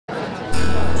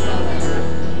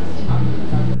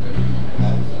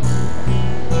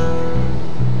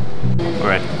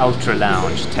Ultra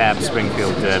Lounge, tab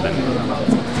Springfield Durban.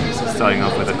 Starting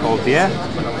off with a cold beer.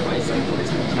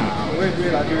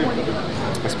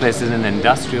 This place is in an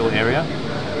industrial area.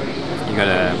 You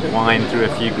gotta wind through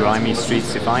a few grimy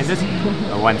streets to find it.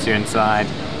 But once you're inside,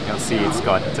 you'll see it's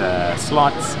got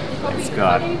slots, it's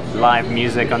got live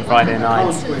music on Friday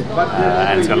nights,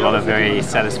 and it's got a lot of very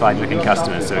satisfied looking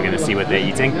customers. So we're gonna see what they're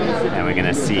eating, and we're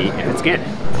gonna see if it's good.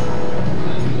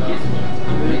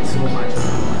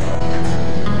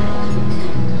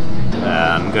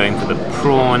 I'm going for the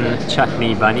prawn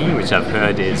chutney bunny, which I've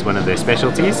heard is one of their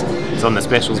specialties. It's on the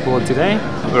specials board today.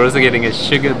 We're also getting a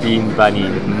sugar bean bunny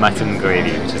with mutton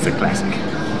gravy, which is a classic.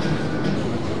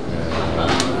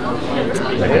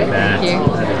 Look at that. Thank you.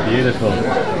 That is beautiful.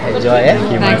 Enjoy it.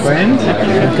 Thank you, my friend.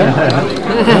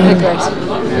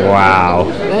 Great. Wow.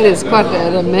 That is quite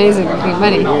an amazing looking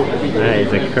bunny. That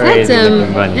is a crazy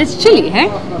looking bunny. It's chili, hey?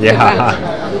 Yeah.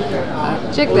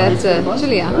 Check that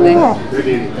chili out there.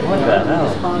 What the hell?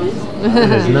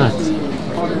 That is nuts.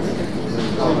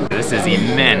 This is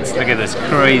immense. Look at this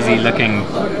crazy looking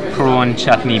prawn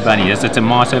chutney bunny. It's a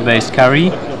tomato based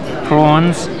curry,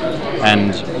 prawns,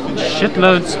 and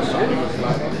shitloads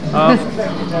of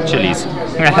chilies.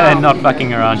 Not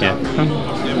fucking around here.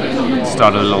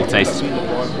 Start with a little taste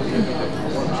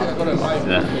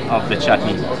of the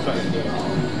chutney.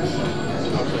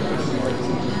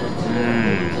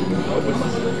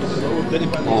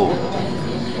 Oh.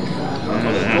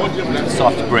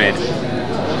 Soft bread,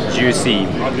 juicy,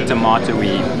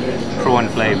 tomatoey, prawn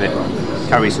flavored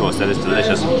curry sauce. That is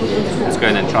delicious. Let's go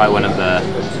in and try one of the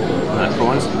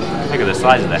prawns. Look at the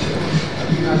size of that.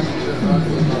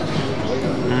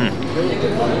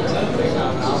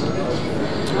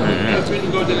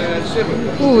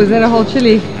 Oh, is that a whole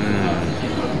chili?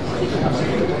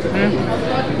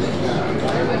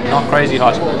 Not crazy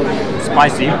hot,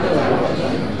 spicy,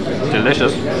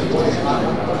 delicious.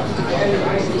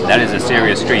 That is a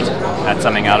serious treat. That's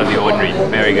something out of the ordinary.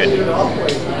 Very good.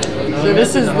 So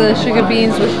this is the sugar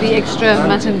beans with the extra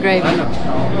mutton gravy.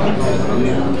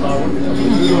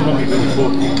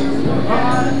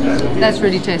 That's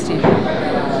really tasty.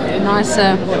 Nice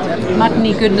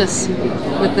muttony goodness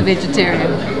with the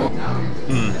vegetarian.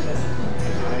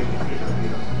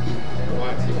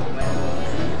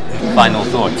 Final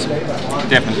thoughts.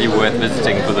 Definitely worth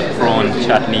visiting for the prawn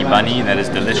chutney bunny. That is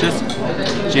delicious.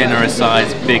 Generous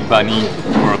size, big bunny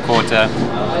for a quarter.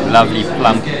 Lovely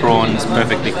plump prawns,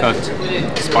 perfectly cooked.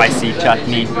 Spicy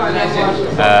chutney.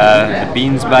 The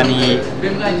beans bunny,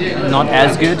 not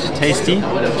as good, tasty.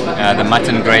 The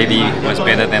mutton gravy was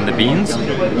better than the beans,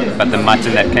 but the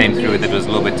mutton that came through with it was a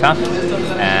little bit tough,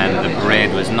 and the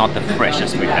bread was not the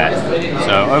freshest we've had.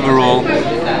 So overall,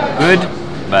 good,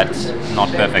 but not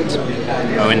perfect.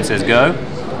 Owen says go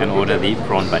and order the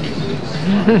prawn bunny.